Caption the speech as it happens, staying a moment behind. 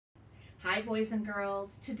Hi boys and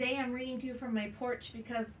girls. Today I'm reading to you from my porch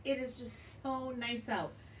because it is just so nice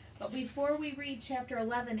out. But before we read chapter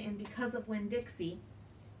 11 and Because of Winn Dixie,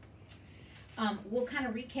 we'll kind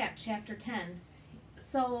of recap chapter 10.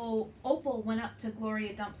 So Opal went up to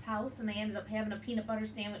Gloria Dump's house and they ended up having a peanut butter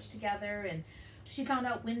sandwich together, and she found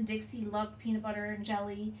out Winn Dixie loved peanut butter and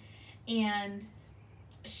jelly, and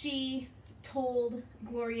she told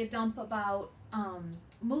Gloria Dump about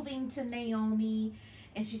moving to Naomi,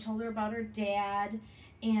 and she told her about her dad,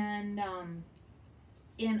 and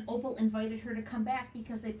Opal invited her to come back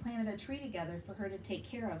because they planted a tree together for her to take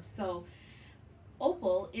care of. So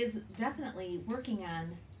Opal is definitely working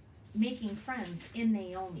on making friends in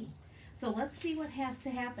Naomi. So let's see what has to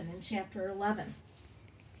happen in chapter 11.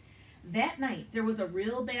 That night there was a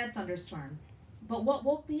real bad thunderstorm. But what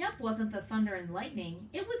woke me up wasn't the thunder and lightning.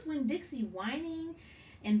 It was Winn Dixie whining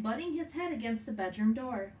and butting his head against the bedroom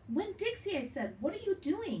door. "Winn Dixie," I said, "what are you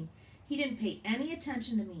doing?" He didn't pay any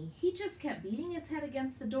attention to me. He just kept beating his head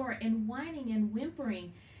against the door and whining and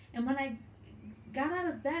whimpering. And when I got out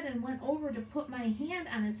of bed and went over to put my hand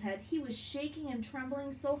on his head, he was shaking and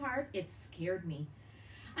trembling so hard it scared me.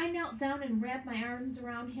 I knelt down and wrapped my arms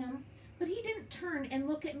around him, but he didn't turn and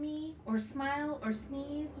look at me or smile or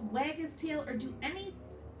sneeze, wag his tail, or do any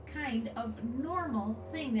kind of normal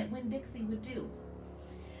thing that Winn Dixie would do.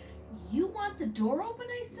 "You want the door open?"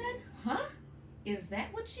 I said. "Huh? Is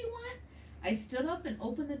that what you want?" I stood up and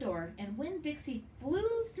opened the door, and Winn Dixie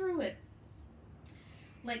flew through it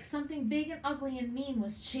like something big and ugly and mean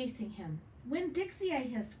was chasing him. "Winn Dixie," I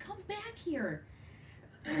hissed, "come back here."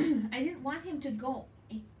 I didn't want him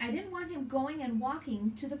going and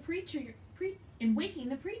walking to the preacher and waking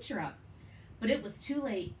the preacher up. But it was too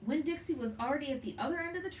late. Winn Dixie was already at the other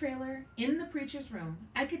end of the trailer in the preacher's room.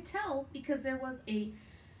 I could tell because there was a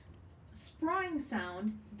sprawling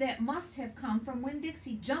sound that must have come from Winn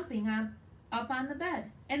Dixie jumping up on the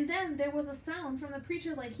bed. And then there was a sound from the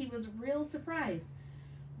preacher like he was real surprised.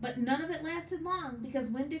 But none of it lasted long because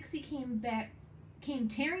Winn Dixie came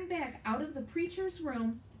tearing back out of the preacher's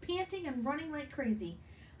room, panting and running like crazy.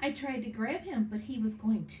 I tried to grab him, but he was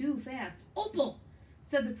going too fast. "Opal,"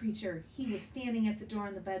 said the preacher. He was standing at the door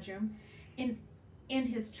in the bedroom, and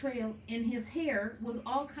his hair was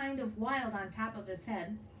all kind of wild on top of his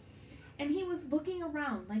head, and he was looking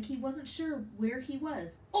around like he wasn't sure where he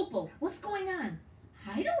was. "Opal, what's going on?"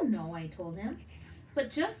 "I don't know," I told him.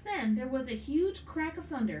 But just then there was a huge crack of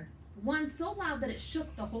thunder, one so loud that it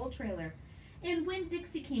shook the whole trailer, and Winn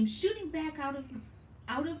Dixie came shooting back out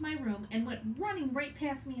of my room and went running right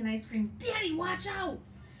past me, and I screamed, "Daddy, watch out!"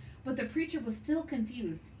 But the preacher was still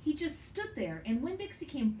confused. He just stood there, and Winn Dixie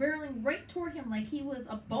came barreling right toward him like he was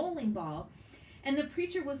a bowling ball, and the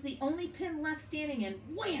preacher was the only pin left standing, and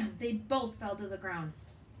wham! They both fell to the ground.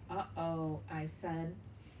 "Uh-oh," I said.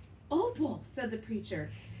 "Opal," said the preacher.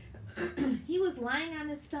 He was lying on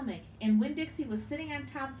his stomach, and Winn Dixie was sitting on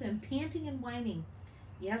top of him, panting and whining.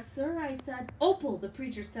 "Yes, sir," I said. "Opal," the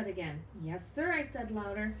preacher said again. "Yes, sir," I said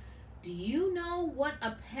louder. "Do you know what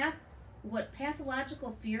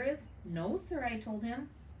pathological fear is?" "No, sir," I told him.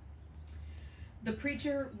 The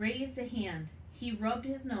preacher raised a hand. He rubbed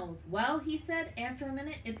his nose. "Well," he said after a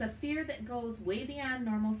minute, "it's a fear that goes way beyond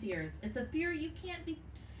normal fears. It's a fear you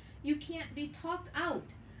can't be talked out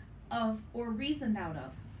of or reasoned out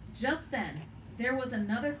of." Just then, there was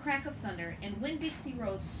another crack of thunder, and Winn Dixie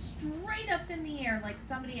rose straight up in the air like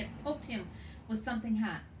somebody had poked him with something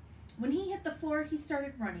hot. When he hit the floor, he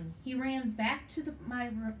started running. He ran back to my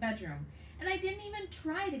bedroom, and I didn't even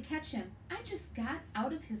try to catch him. I just got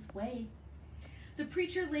out of his way. The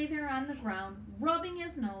preacher lay there on the ground, rubbing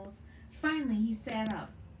his nose. Finally, he sat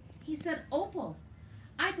up. He said, "Opal,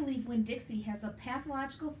 I believe Winn Dixie has a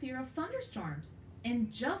pathological fear of thunderstorms."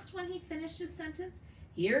 And just when he finished his sentence,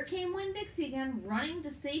 here came Winn Dixie again, running to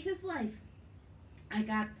save his life. I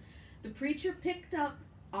got the preacher picked up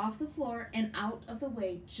off the floor and out of the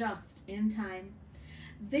way just in time.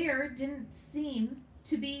 There didn't seem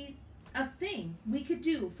to be a thing we could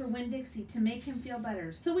do for Winn Dixie to make him feel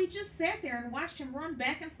better, so we just sat there and watched him run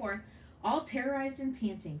back and forth, all terrorized and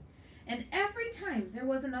panting. And every time there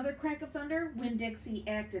was another crack of thunder, Winn Dixie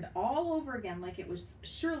acted all over again like it was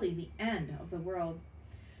surely the end of the world.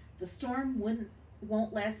 "The storm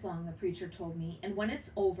won't last long," the preacher told me, "and when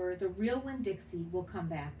it's over, the real Winn Dixie will come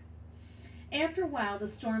back." After a while, the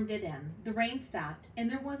storm did end. The rain stopped,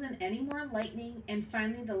 and there wasn't any more lightning, and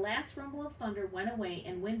finally the last rumble of thunder went away,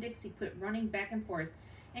 and Winn Dixie quit running back and forth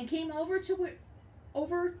and came over to where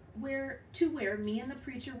me and the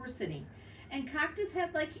preacher were sitting, and cocked his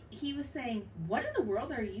head like he was saying, "What in the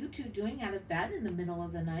world are you two doing out of bed in the middle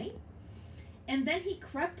of the night?" And then he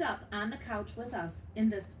crept up on the couch with us in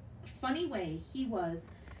this funny way he was,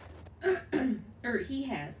 or he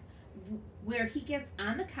has, where he gets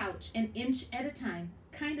on the couch an inch at a time,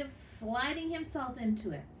 kind of sliding himself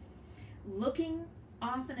into it, looking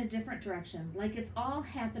off in a different direction, like it's all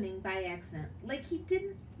happening by accident, like he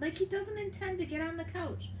doesn't intend to get on the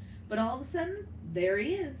couch, but all of a sudden, there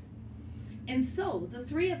he is. And so the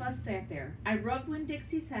three of us sat there. I rubbed Winn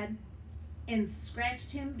Dixie's head and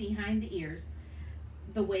scratched him behind the ears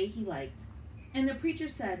the way he liked. And the preacher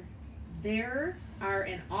said, there are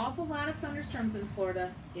an awful lot of thunderstorms in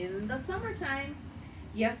Florida in the summertime.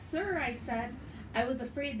 Yes, sir, I said. I was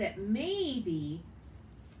afraid that maybe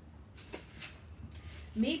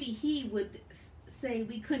he would say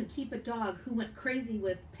we couldn't keep a dog who went crazy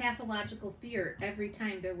with pathological fear every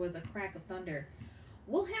time there was a crack of thunder.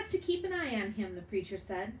 We'll have to keep an eye on him, the preacher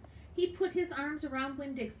said. He put his arms around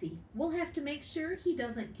Winn Dixie. We'll have to make sure he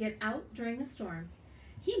doesn't get out during a storm.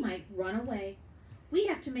 He might run away. We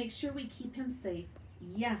have to make sure we keep him safe.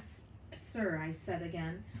 Yes, sir, I said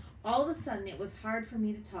again. All of a sudden, it was hard for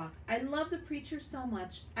me to talk. I loved the preacher so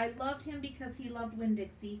much. I loved him because he loved Winn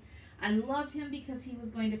Dixie. I loved him because he was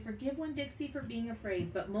going to forgive Winn Dixie for being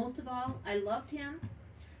afraid. But most of all, I loved him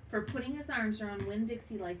for putting his arms around Winn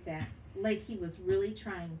Dixie like that, like he was really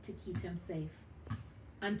trying to keep him safe.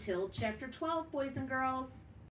 Until chapter 12, boys and girls.